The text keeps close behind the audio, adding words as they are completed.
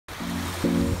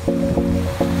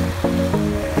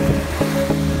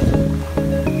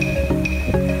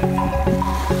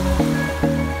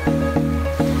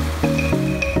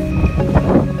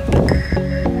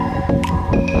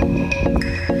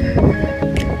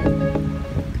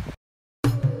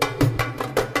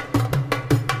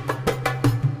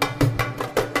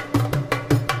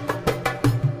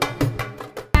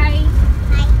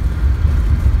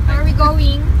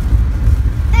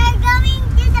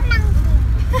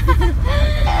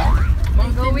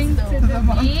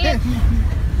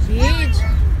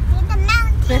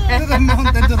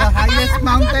To the highest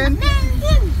mountain.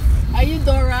 Are you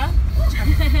Dora?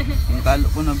 Ang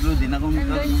talo ko na blue, din ako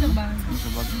magkalo. Sa bag.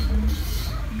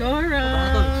 Dora.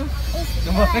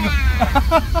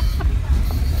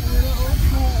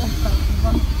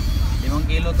 Limang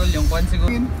kilo tol, yung kwan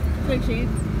siguro.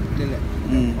 Shades? Dili.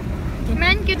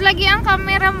 Man, cute lagi ang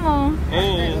camera mo.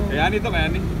 Oo, kaya nito, kaya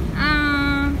ni.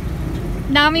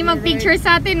 Dami mag-picture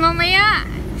sa atin mamaya.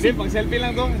 Hindi, pag selfie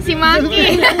lang to. Si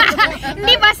Monkey.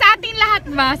 Hindi ba sa atin lahat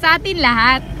ba? Sa atin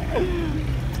lahat.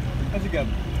 Sige.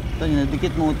 Ito,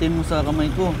 nadikit mo utin mo sa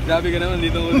kamay ko. Grabe ka naman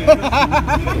dito ko.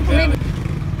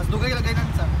 Mas dugay lagay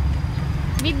natin sa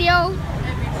video.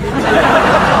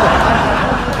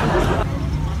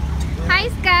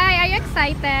 Hi Sky, are you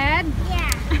excited?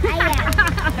 Yeah, I am.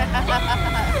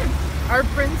 Our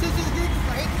princess is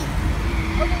excited.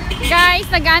 Guys,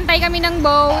 nag-aantay kami ng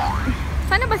boat.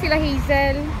 Sana ba sila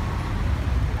Hazel?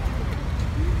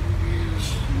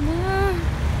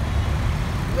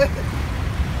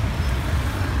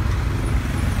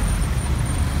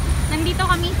 Nandito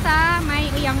kami sa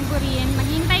may Uyanggurin.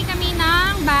 Maghintay kami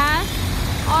ng bus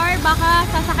or baka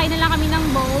sasakay na lang kami ng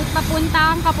boat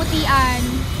papuntang Kaputian.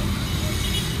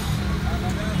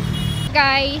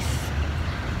 Guys,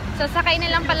 sasakay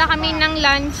na lang pala kami ng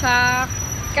lancha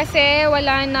kasi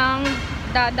wala nang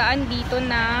dadaan dito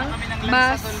na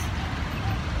bus.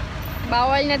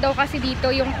 Bawal na daw kasi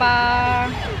dito yung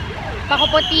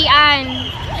pakuputian.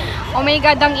 Oh my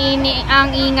god, ang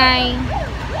ingay.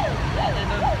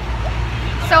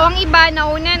 So ang iba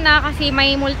nauna na kasi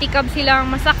may multicab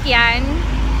silang masakyan.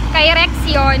 Kay Rex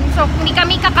yun. So hindi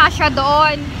kami kakasya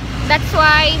doon. That's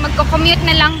why magko-commute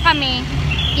na lang kami.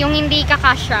 Yung hindi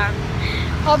kakasya.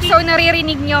 Hope so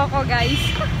naririnig nyo ako guys.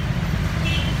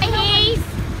 Hey!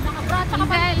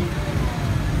 Hazel,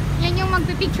 yan yung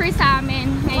magpipicture sa amin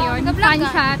ngayon.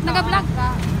 Funshoot. Nag-vlog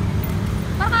ka?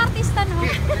 Parang artista, no?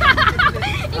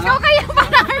 Ikaw kaya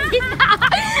parang artista.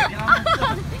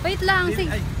 Wait lang.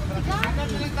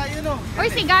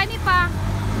 Uy, si Gani pa.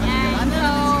 Yan.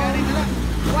 So,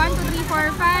 1, 2, 3,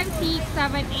 4, 5, 6,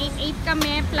 7, 8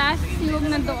 kami. Plus yung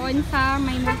nandoon sa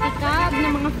may multicab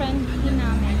na mga friends din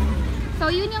namin. So,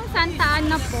 yun yung Santa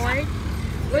Ana Port.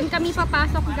 Doon kami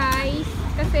papasok guys.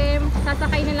 Kasi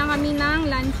sasakay na lang kami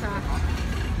ng lancha.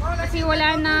 Kasi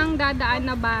wala nang dadaan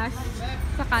na bus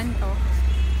sa kanto.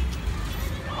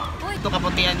 Ito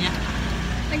kaputian niya.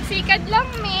 Nagsikad lang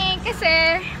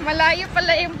kasi malayo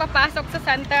pala yung papasok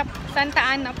sa Santa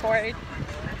Ana Port.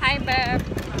 Hi Beb.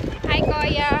 Hi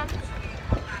Kuya.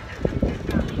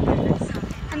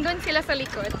 Andun sila sa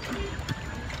likod.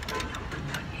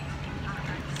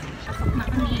 Pasok na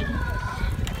kami.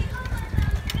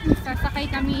 Sasakay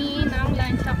kami ng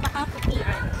lancha pa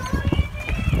Kaputian.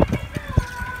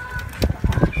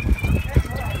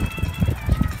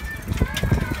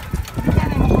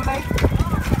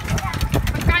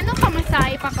 Magkano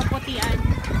pamasahe pa Kaputian?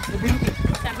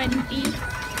 70.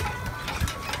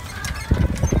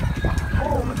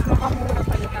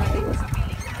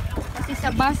 Kasi sa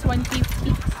bus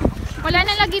 150. Wala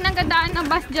na lagi nang gadaan na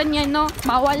bus dyan yan, no?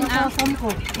 Bawal na.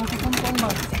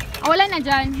 Wala na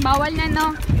dyan. Bawal na,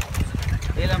 no?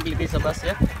 Ilang pilipin sa bus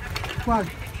ya?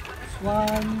 150?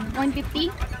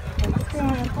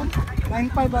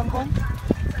 95 ang kon?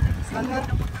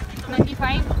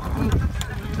 95?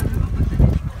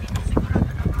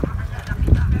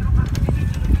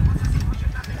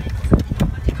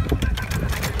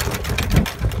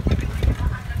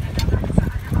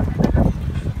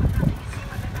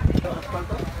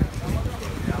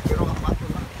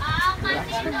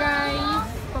 So guys,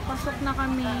 papasok na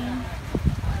kami.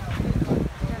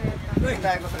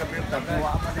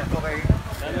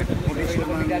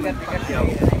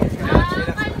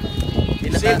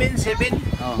 Seven?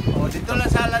 Oh, dito lang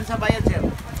sa alan sa bayan, sir.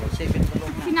 7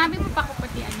 tulong na. Sinabi mo pa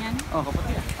Kaputian yan? Oh,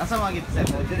 kaputian. Asa mga gito, sir?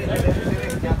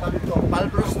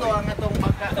 Palbros to ang atong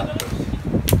bangka.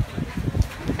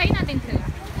 Tayo natin sila.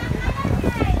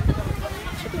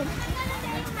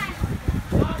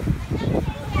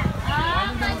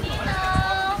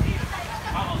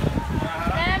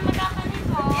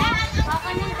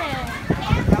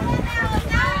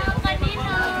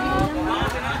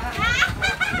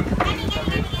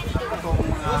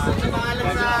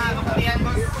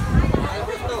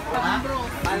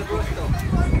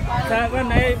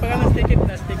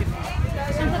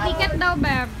 daw,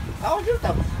 Beb. Ako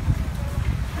dito.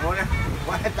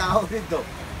 Wala tao dito.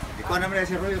 Ikaw naman na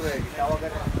si Roy,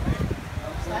 tawagan na.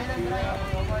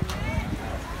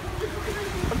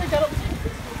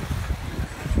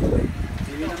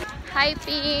 Hi,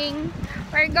 Ping.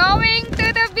 We're going to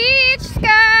the beach,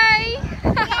 Sky.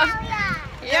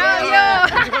 Yo, yo.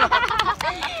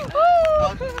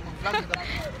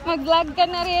 Mag-vlog ka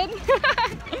na rin.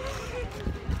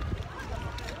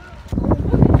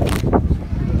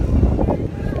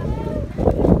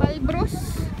 Palbros.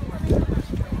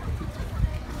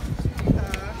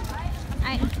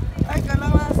 Ay. Ay,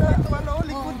 kalawasa. Wala,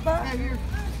 likod pa.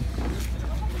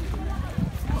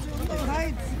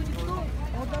 Heights.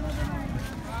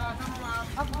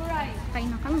 Kain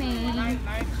na kami.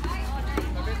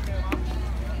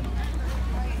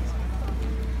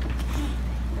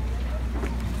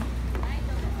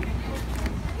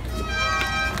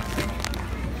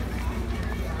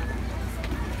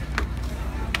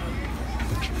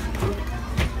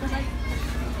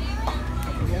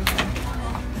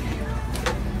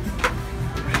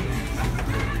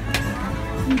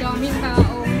 Ang daming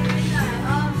tao.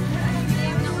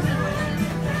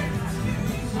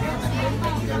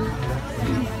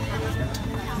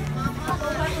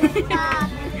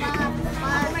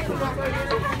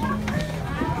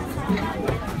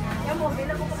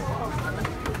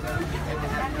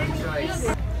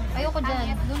 Ayoko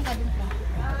dyan. Doon ka.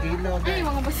 Ilaw Ay,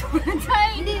 mga basura dyan.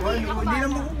 Hindi, Hindi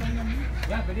naman.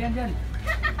 Yan, pwede yan dyan.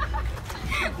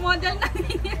 Model na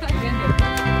nila.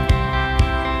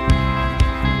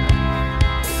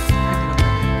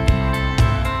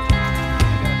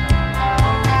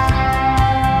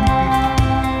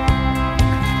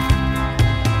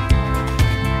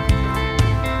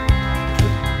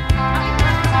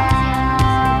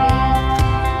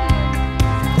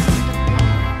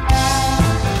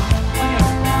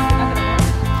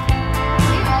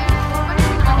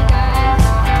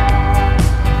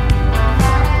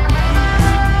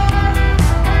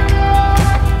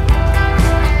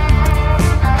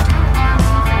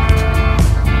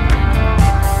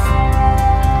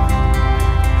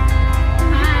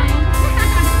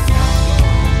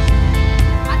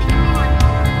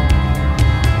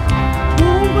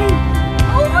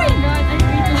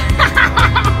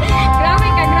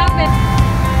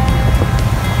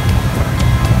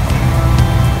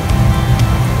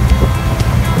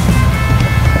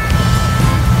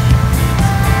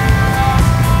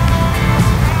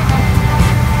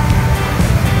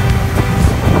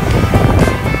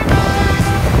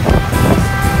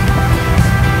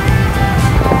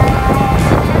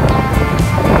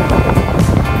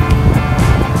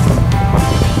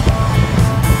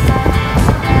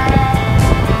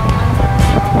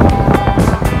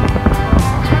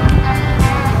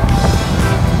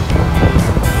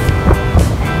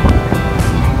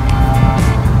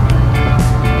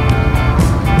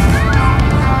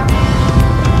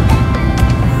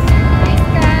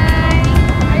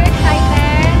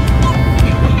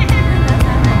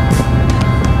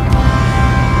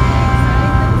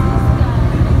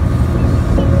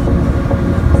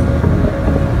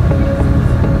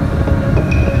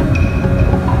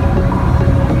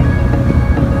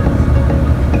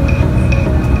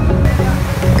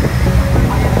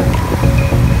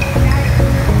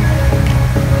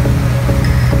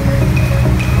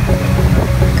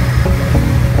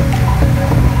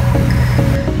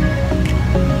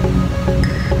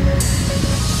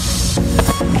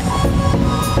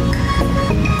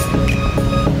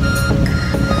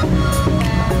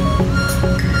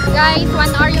 Guys,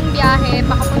 1 hour yung biyahe,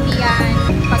 pakaputian.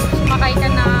 Pag sumakay ka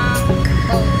ng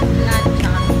boat,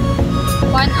 lancha.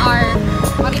 1 hour.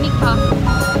 Marinig ka.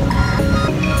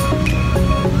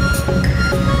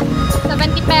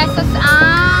 70 pesos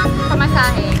ang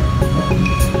pamasahe.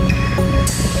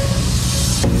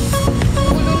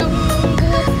 Ulo ng buhok ko.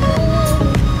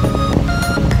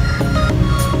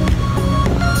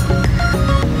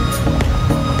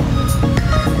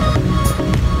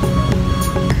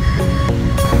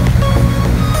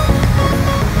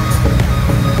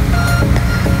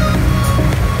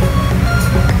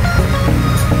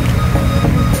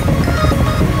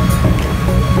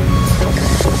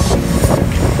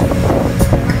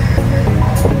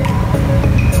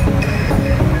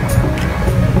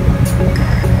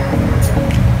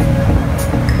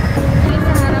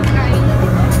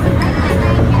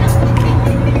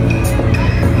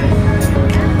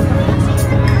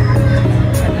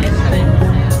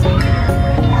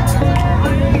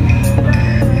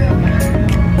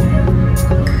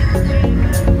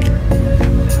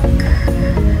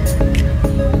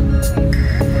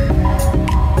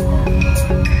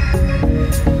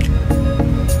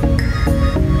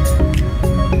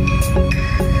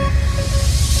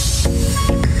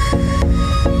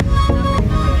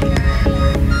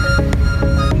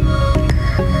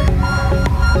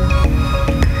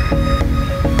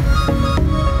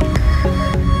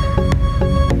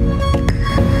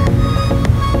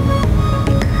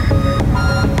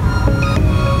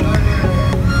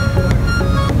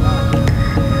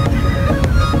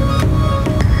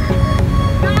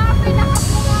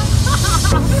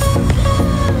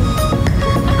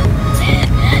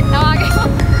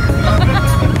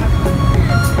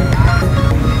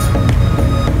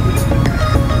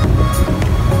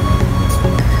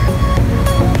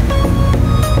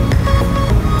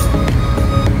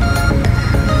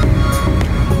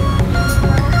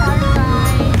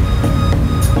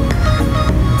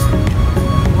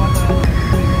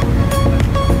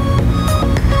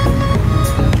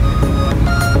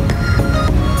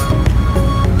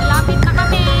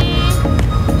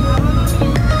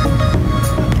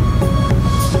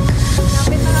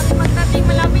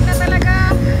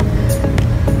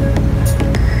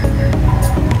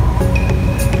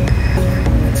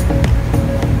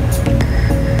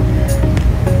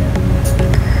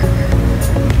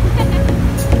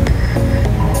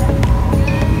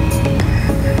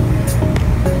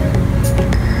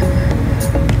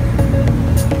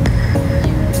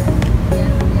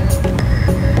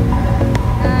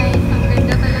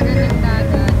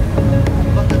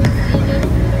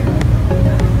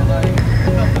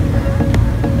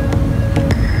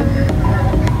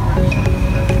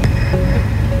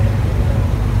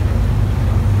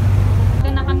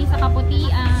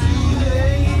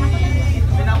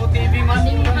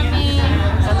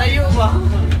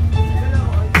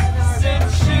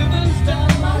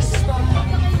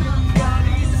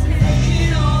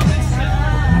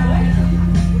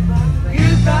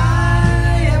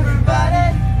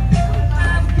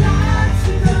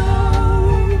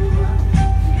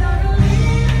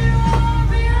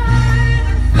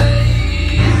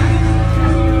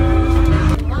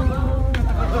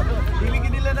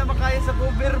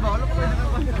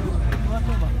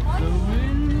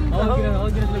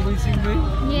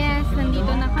 Yes,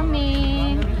 nandito na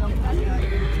kami.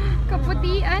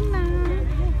 Kaputian na.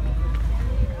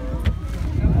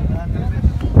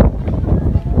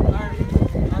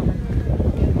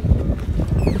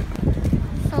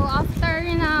 So after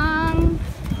ng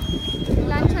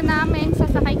lunch namin,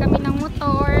 sasakay kami ng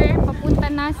motor papunta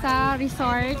na sa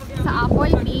resort sa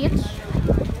Apple Beach.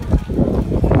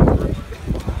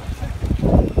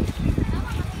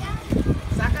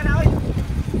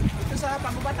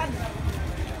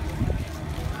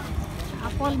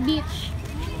 Apple Beach.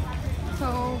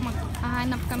 So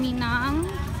maghahanap kami ng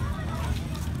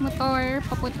motor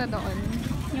papunta doon.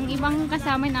 Yung ibang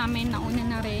kasama namin nauna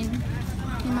na rin.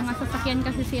 Yung mga sasakyan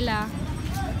kasi sila.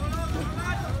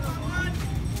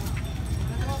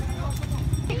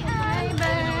 Hi,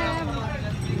 babe!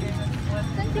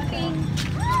 Saan si Ping?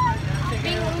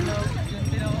 Ping!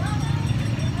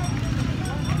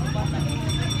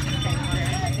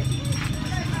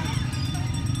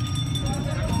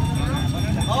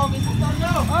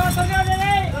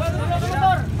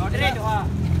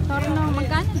 Torno,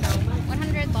 magkano daw?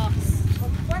 $100.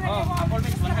 Apple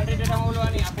Beach, 100 ang ulo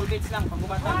ni Apple Beach lang,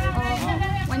 Pangubatan.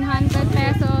 Oh, $100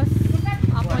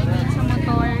 Apple Beach sa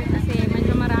motor kasi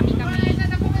medyo marami kami.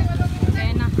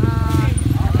 Kaya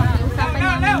nakiusapan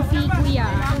namin si Kuya.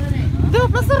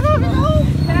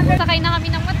 Sakay na kami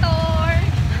ng motor.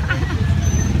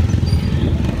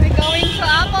 We're going to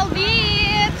Apple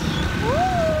Beach. Woo!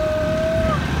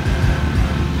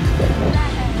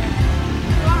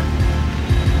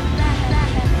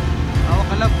 Ako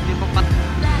kalab, di pa pat.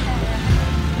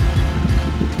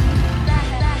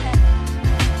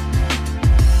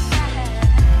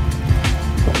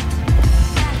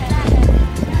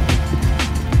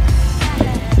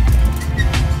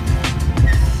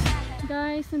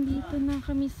 Guys, nandito na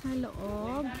kami sa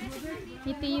loob.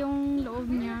 Ito yung loob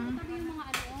niya.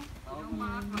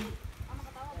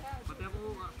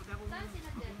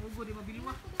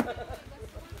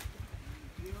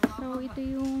 So, ito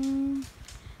yung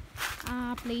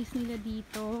place nila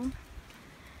dito.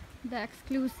 The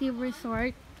exclusive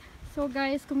resort. So,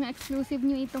 guys, kung exclusive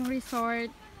nyo itong resort,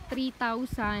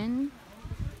 3,000.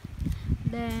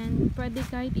 Then, pwede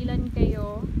kahit ilan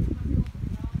kayo.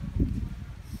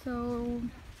 So,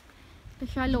 ito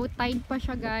siya, low tide pa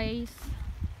siya, guys.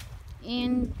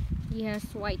 And,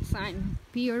 yes, white sand.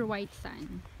 Pure white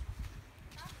sand.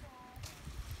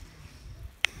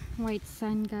 White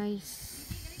sand, guys.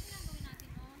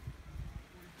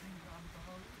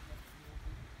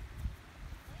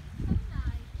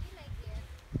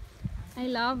 I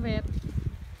love it.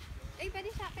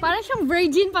 Parang siyang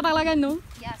virgin pa talaga, no?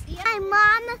 Yes. Hi,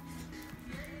 Mom!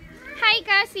 Hi,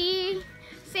 Cassie!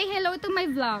 Say hello to my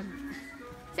vlog.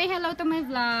 Say hello to my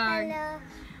vlog. Hello.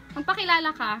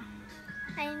 Magpakilala ka.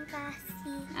 I'm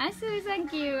Cassie. Ah, so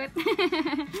cute.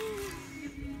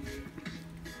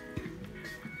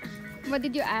 What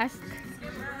did you ask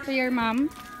to your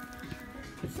mom?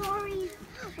 Sorry,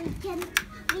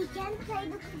 we can't play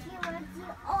the cookie rugby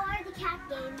or the cat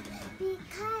game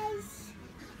because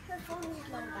her phone is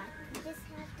low. We just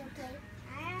have to play.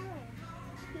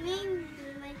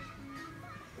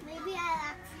 Maybe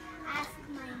I'll ask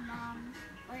my mom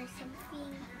or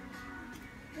something.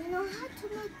 You know how to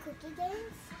make cookie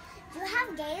games? Do you have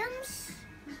games?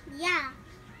 Yeah,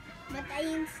 but I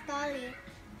install it.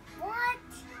 What?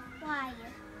 Why?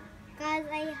 Because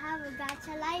I have a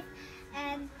Gacha Life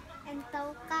and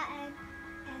Toka and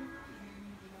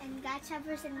Gacha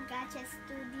and Gacha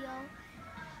Studio.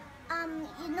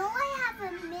 You know I have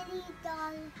a mini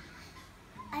doll.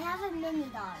 I have a mini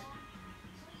doll.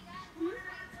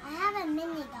 I have a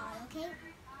mini doll, okay?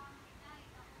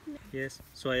 Yes,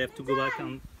 so I have to go back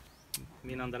and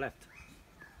mean on the left.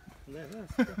 Yeah,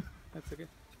 that's okay. That's okay.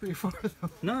 It's pretty far though.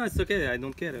 No, it's okay. I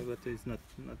don't care, but it's not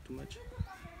too much.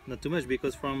 Not too much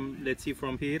because from, let's see,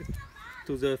 from here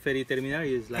to the ferry terminal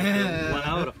is like 1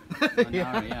 hour. 1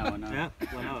 hour, yeah, 1 hour. Yeah,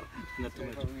 1 hour. Not too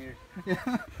much.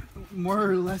 Yeah. More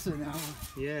or less an hour.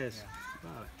 Yes.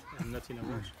 Wow, I'm not in a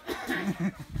rush.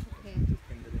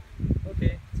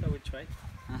 Okay, so we try.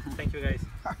 Thank you guys.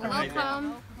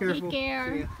 Welcome. Take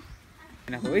care.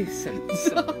 Ako eh, sa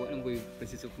walang ko yung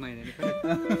pasisukmay na nito.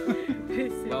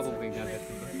 Bago ko yung gagat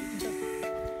ko.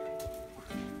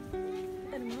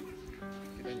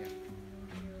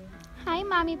 Hi,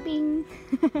 Mami Ping.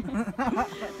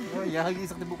 Oh, yagi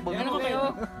sa tibuk Ano ko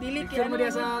kayo? Dili kaya mo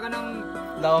diya sa kanang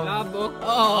Love. labo.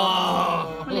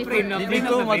 Oh! Prenup.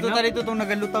 Dito, matuta dito itong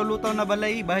nagalutaw-lutaw na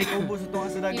balay. Bahay ka ubos itong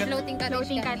asa dagat. Floating cottage.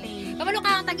 Floating cottage. Kabalo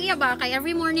ka ang tag-iya ba? Kay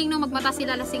every morning no magmata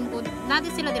sila lasing food.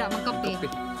 Natin sila dira magkape.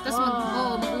 Tapos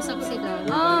mag-usap sila.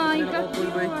 Ay, Couple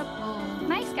ba?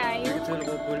 Nice kayo. Sa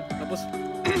couple. Tapos,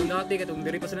 kung dati katong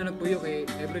diri pa sila nagpuyo kay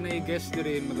every na guest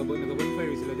diri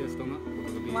nagabonfire sila just nga.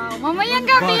 Wow, mamayang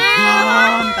gabi!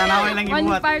 Tanawin lang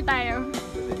ibuhat. Bonfire tayo.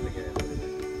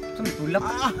 Tulak.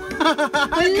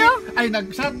 Hello! Ay,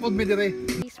 nag-shot po mi dire.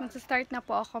 Please, magsa-start na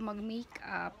po ako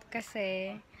mag-makeup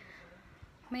kasi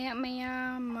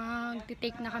maya-maya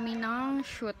mag-take na kami ng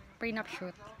shoot, prenup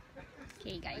shoot.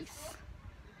 Okay, guys.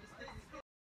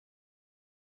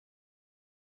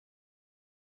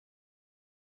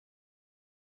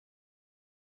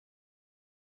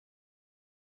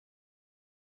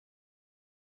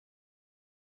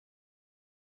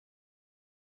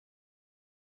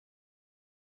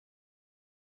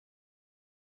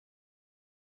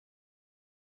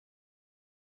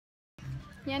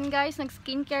 Yan guys,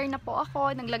 nag-skincare na po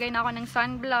ako. Naglagay na ako ng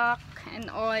sunblock and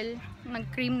all.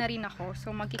 Nag-cream na rin ako.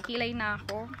 So, magkikilay na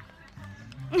ako.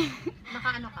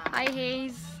 Naka-ano ka? Hi,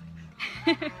 Haze.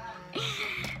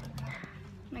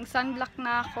 Nag-sunblock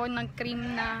na ako. Nag-cream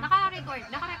na.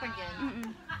 Naka-record yan?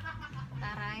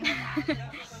 Taray.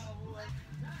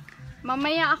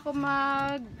 Mamaya ako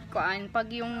pag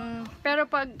yung, pero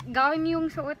pag gown yung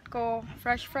suot ko,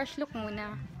 fresh look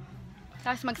muna.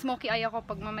 Tapos mag-smoky eye ako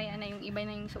pag mamaya na yung iba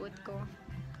na yung suot ko.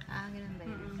 Ah, ganun ba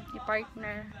yun? Yung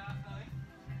partner.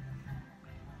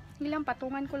 Hindi lang,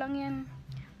 patungan ko lang yan.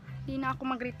 Hindi na ako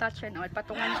mag-retouch and all.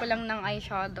 Patungan ko lang ng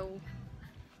eyeshadow.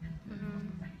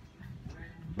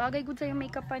 Bagay good sa'yo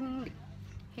makeup pa ni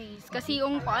Haze. Kasi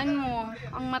yung paan mo,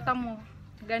 ang mata mo,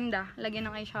 ganda.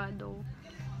 Lagyan ng eyeshadow.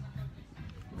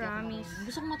 Promise.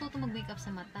 Gusto ko matuto mag-makeup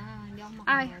sa mata. Hindi ako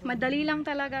Ay, makamari. madali lang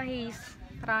talaga, Haze.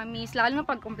 Promise. Lalo na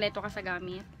pag kumpleto ka sa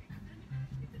gamit.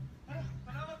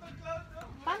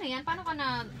 Paano yan? Paano ka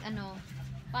na,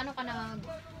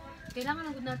 kailangan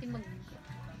na good natin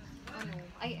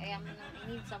I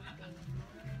need something.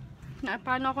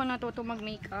 Paano ako natuto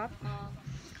mag-makeup?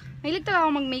 Mahilig talaga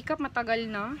ako mag-makeup, matagal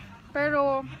na.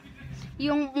 Pero,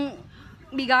 yung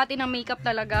bigati ng makeup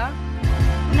talaga,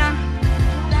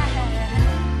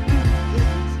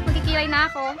 magkikilay na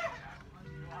ako.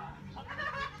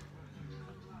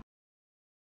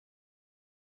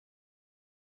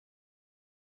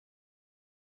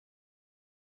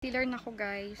 Concealer na ako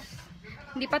guys.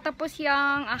 Hindi pa tapos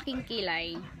yung aking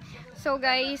kilay. So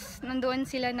guys, nandoon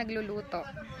sila nagluluto.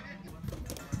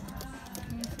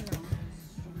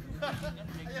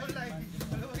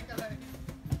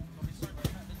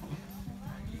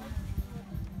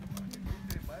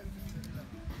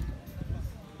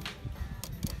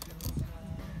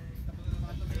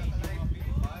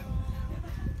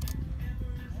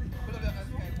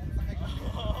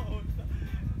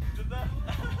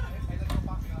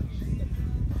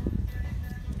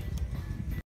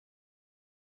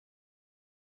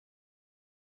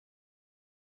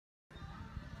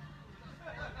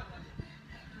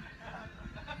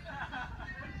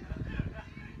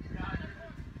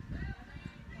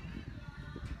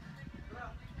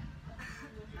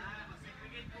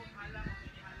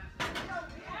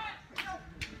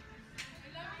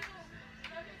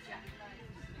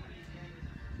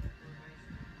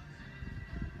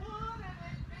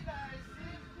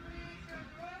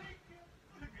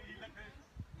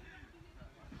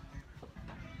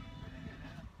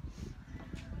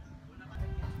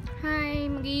 Hi,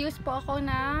 mag-i-use po ako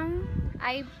ng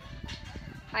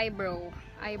eyebrow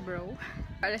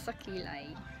para sa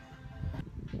kilay.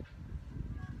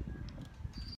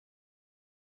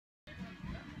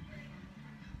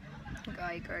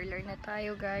 Eye curler na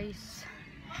tayo guys.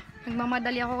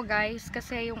 Nagmamadali ako guys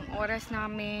kasi yung oras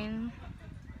namin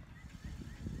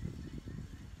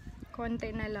konti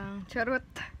na lang. Charot.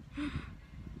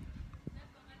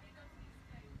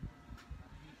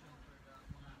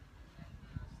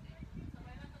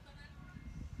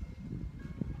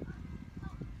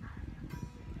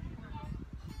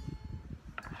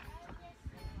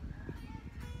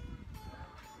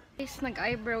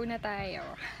 Nag-eyebrow na tayo.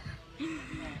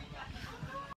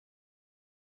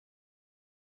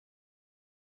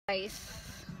 Guys,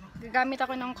 gagamit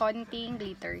ako ng konting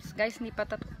glitters. Guys, hindi pa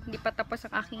tapos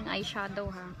ang aking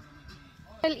eyeshadow ha.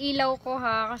 Ilaw ko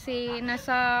ha kasi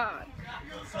nasa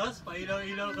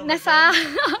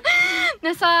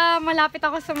malapit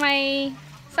ako sa may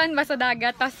sun ba sa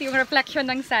dagat, tapos yung reflection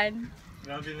ng sun.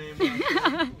 Grabe na yung mga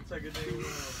sagad na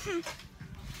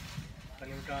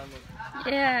yung tanong.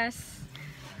 Yes.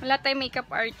 Wala tayong makeup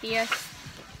artist.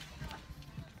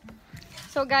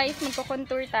 So guys,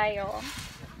 magko-contour tayo.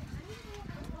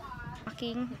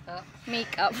 Aking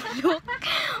makeup look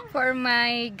for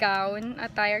my gown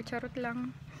attire. Charot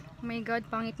lang. Oh my god,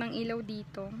 pangit ng ilaw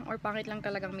dito. Or pangit lang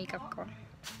talagang makeup ko.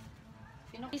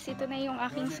 Ito na yung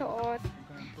aking suot.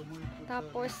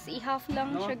 Tapos, i-half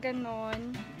lang siya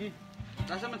ganon.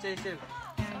 Nasa man siya, sir?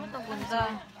 Saan ito punta?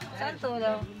 Saan ito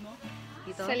daw?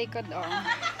 Dito? Sa likod, oh.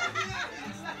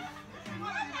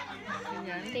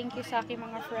 Ganyan. Thank you sa aking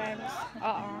mga friends.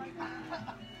 Oo.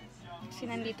 Kasi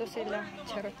nandito sila.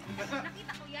 Charot.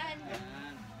 Nakita ko yan.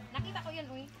 Nakita ko yan,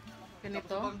 uy.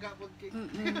 Ganito?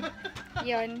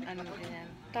 Yan. Ano ganyan?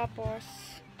 Tapos,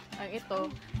 Ang ito.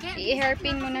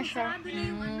 i-hairpin mo na siya.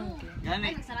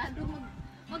 Gani. Ay, sarado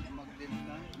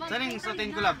Saan yung sa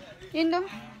 10 collab? Yun daw.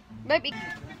 Babe,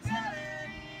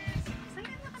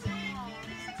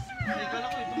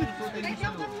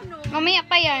 mamaya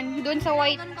pa yan. Doon sa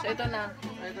white. So, ito na.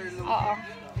 Oo.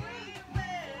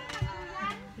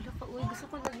 Wala ka, uy. Gusto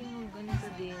ko laging mag ganito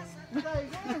din.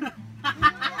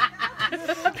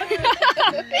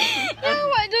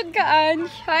 Yawa dyan ka,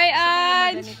 Ange. Hi,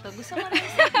 Ange. Ganito. Gusto ko rin.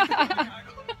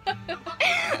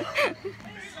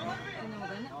 Ano mo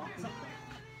ganito?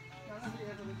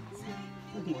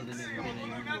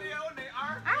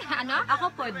 Ay, ano? Ako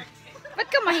pod. Ba't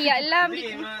ka mahiya lang?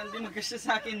 Hindi magkasya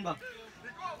sa akin ba?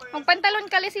 Magpantalon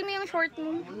ka, lisin mo yung short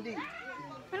mo. Hindi.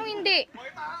 Anong hindi?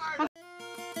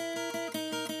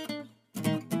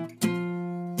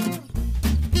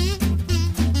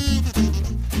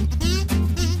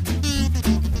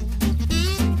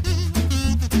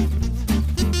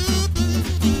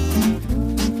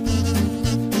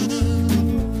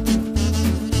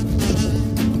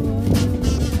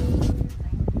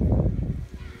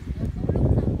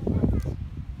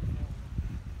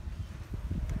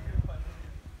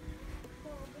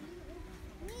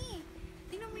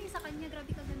 Tingnan mo yung sa kanya,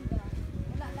 grabe ka ganda.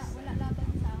 Wala laban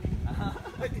sa akin.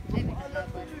 Ay, may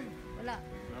laban. Wala.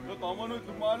 Tama na,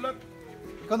 tumalat.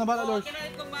 Ikaw na bala, Lord.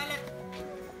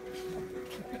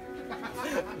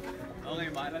 Okay,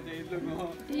 malat yung itlog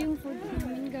mo. Ito yung food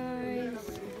namin, guys.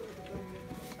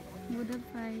 Budol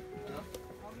fight.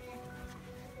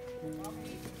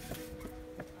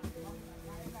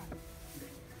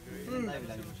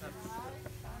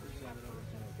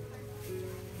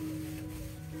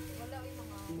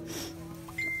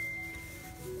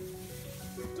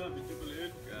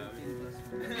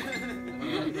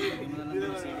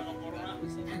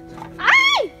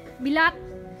 Ay! Bilat!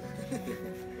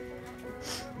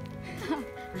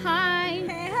 Hi!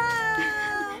 Hey,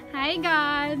 hi! Hi,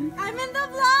 God! I'm in the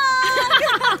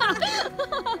vlog!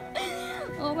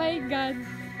 Oh my God!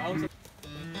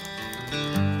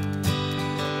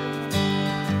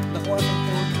 Nakuha ng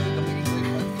phone ko, kamiling ko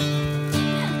iPad.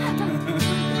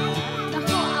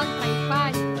 Nako, ang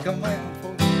iPad. Kamay ang phone.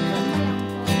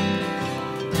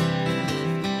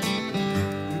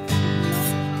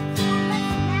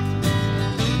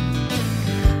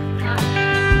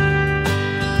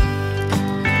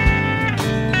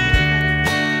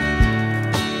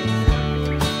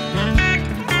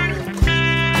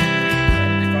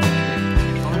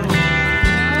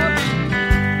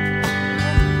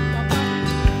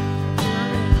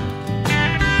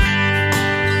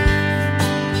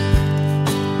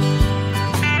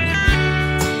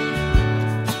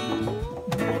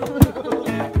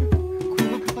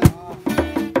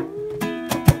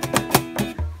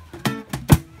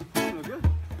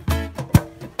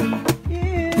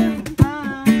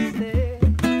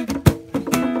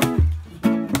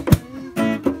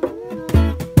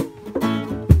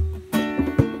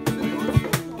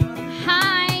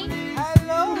 Hi!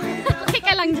 Hello! Okay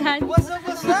ka lang dyan? What's up,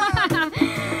 what's up?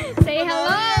 Say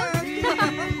hello!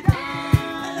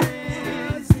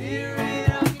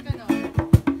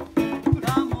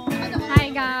 Hi,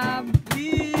 Gab!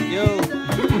 Yo!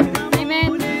 Hi,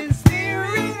 men!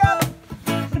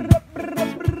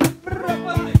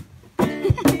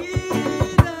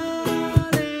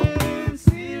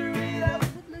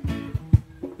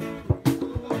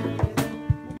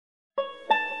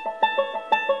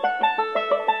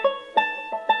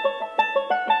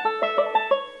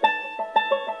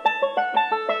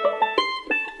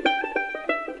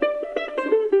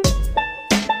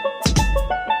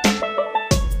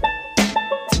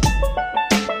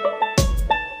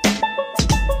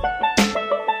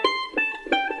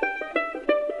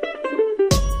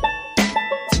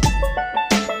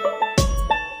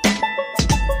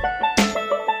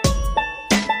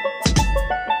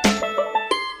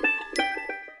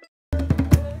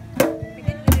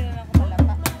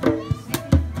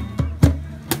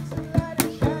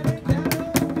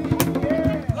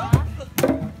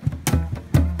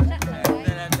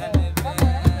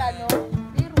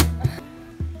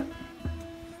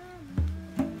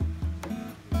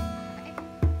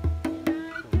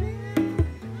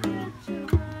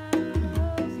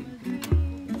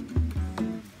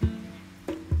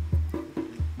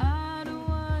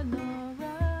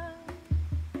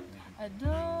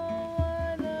 don't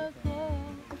wanna go.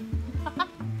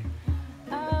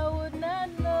 I would not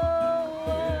know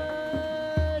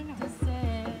what to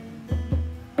say.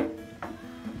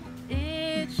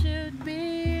 It should be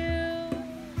you.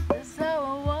 That's how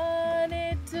I want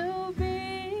it to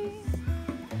be.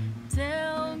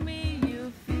 Tell me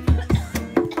you feel.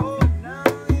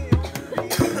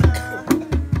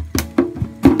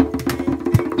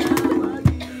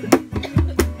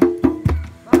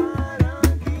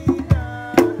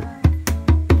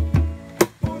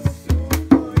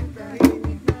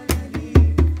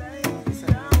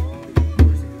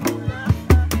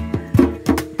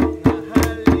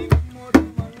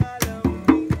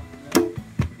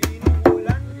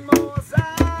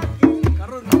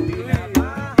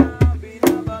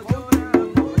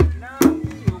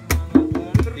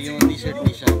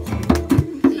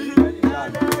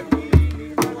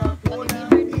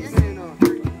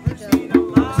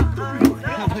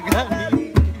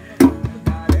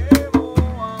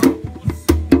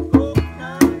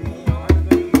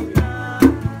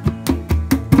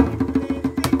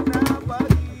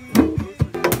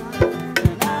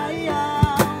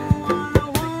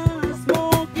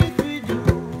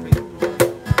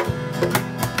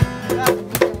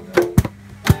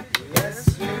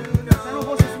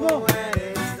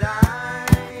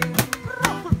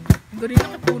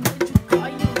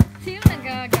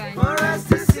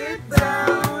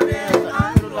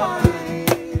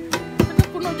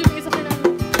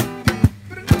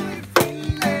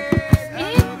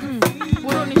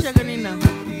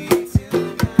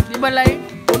 Balay,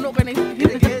 puno ka na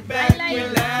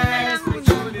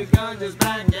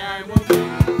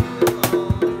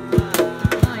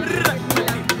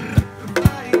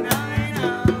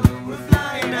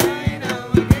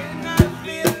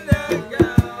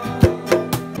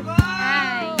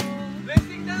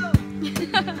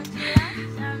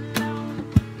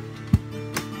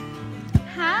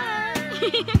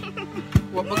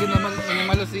Wapag naman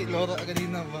animalo si Laura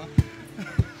kanina ba?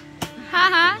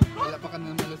 Haha. Wala pa ka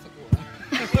namalo sa kuha.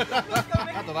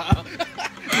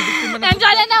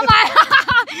 Nandiyan na naman.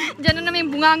 Diyan na naman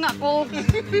yung bunganga ko.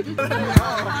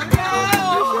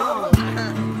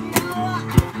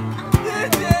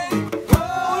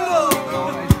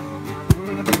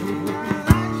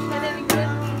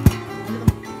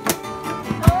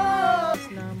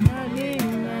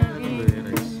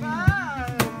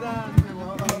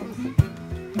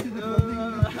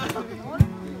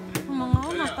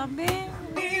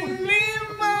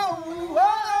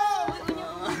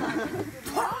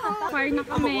 Fire na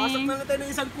kami. Mawasak na tayo ng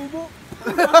isang kubo.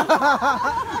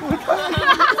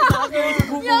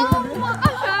 Yung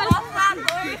makasal.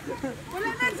 Wala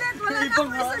na dyan, wala na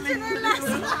ako sa chinelas.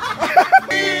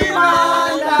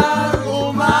 Imalang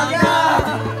umaga,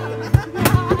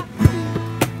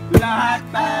 lahat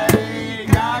ay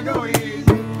gagawin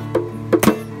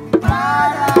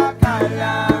para ka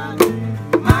lang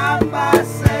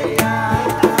mapasaya.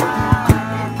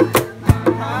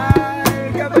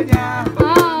 Mahal ka ba niya?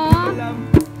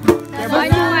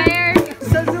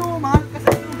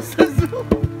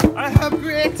 I have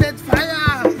created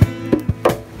fire!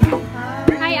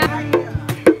 Hi,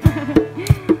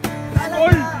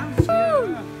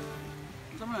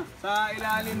 Sa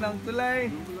ilalim ng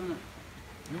tulay.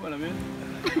 Hindi mo alam yun?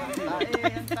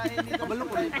 Ang tae nito. Kabalo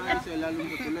ko na yung tae sa ilalim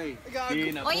ng tulay.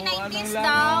 Oy, 90s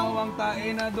daw. Ang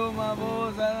tae na dumabo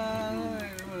sa...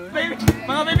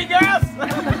 Mga baby girls!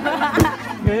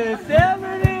 Yes,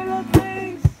 every little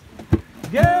things.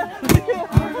 Girl!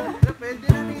 Pwede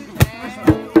na ni...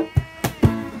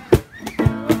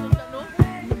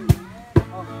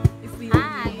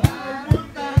 Hi.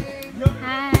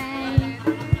 Hi.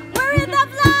 We're in the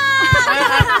vlog!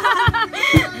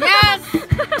 Yes!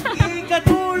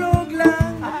 Ikatulog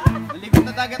lang. Nalikot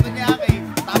na dagat niya aki.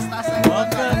 Taas-taas na yung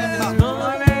ano,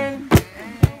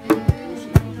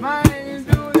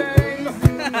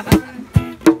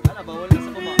 bawal na sa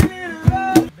kuma.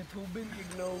 Betubin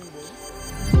kiglong mo.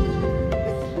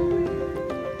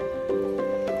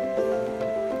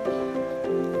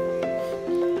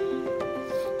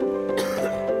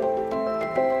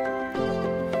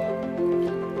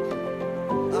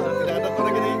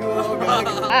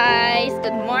 Guys,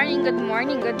 good morning, good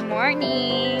morning, good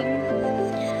morning.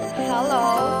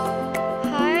 Hello.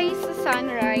 Hi sa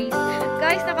sunrise.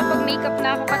 Guys, nakapag-makeup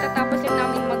na ako katatapos yung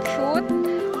namin mag-shoot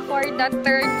for the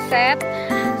third set.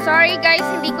 Sorry guys,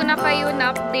 hindi ko na kayo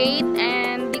na-update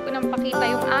and hindi ko na pakita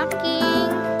yung aking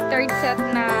third set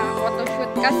na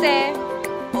photoshoot kasi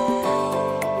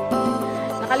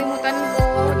nakalimutan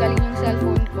ko dalhin yung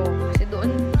cellphone ko. Kasi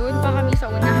doon pa kami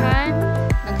sa unahan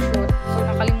nag-shoot. So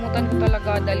nakalimutan ko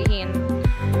talaga dalhin.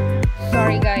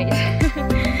 Sorry guys.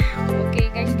 Okay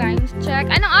guys, time check.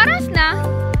 Anong oras na?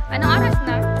 Anong oras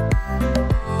na?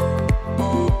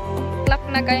 Clock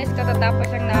na guys, katatapos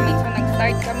lang namin. So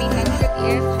nag-start kami. Nag-shoot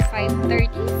is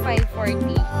 5:30,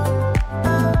 5:40.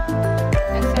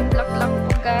 Nag-sunblock lang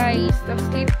po guys. Tapos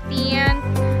lip tint,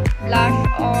 blush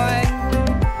on,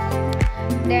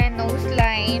 then nose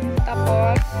line.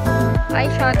 Tapos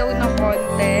eyeshadow na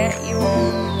konti.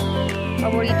 Yung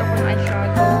paborito ko na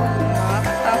eyeshadow.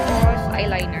 Tapos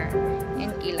eyeliner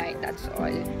and kilay. That's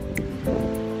all.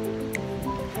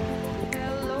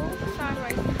 Hello,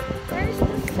 sunrise. There's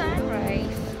the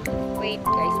sunrise. Wait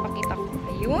guys, pakita ko.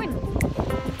 Ayun.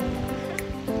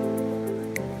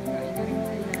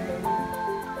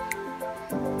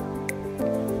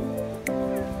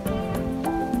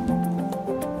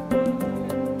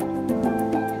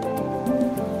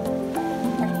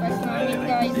 Breakfast namin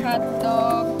guys,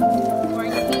 hotdog,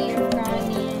 corned beef,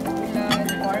 kanin, blood,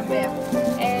 corn beef,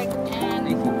 egg,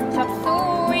 and chop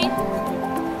suey.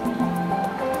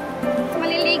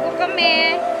 Maliligo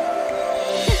kami.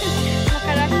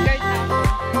 Maka-rush guard na.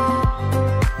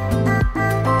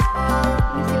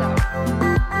 Hindi sila.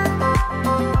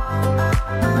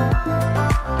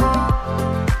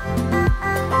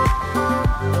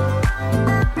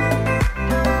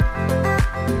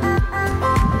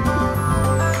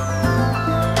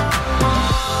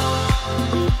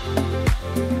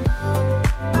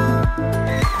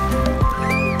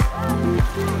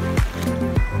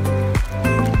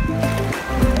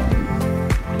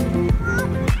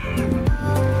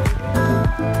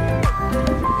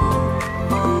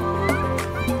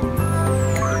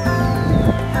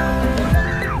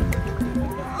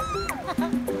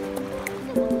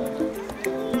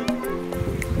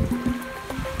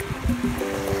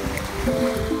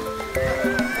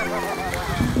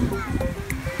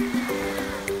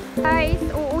 Guys,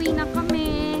 uuwi na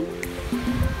kami.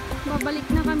 Babalik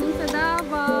na kami sa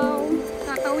Davao.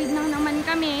 Tatawid na naman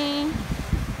kami.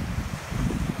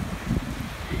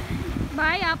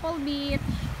 Bye, Apple Beach.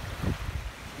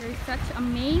 You're such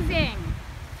amazing.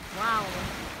 Wow.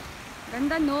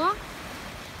 Ganda, no?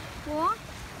 Oh.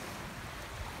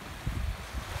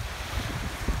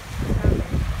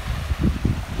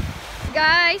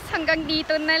 Guys, hanggang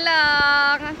dito na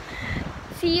lang.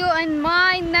 See you on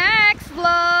my next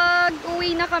vlog.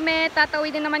 Uwi na kami.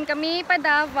 Tatawid na naman kami pa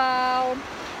Davao.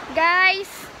 Guys,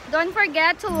 don't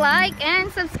forget to like and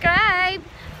subscribe.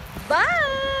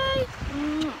 Bye!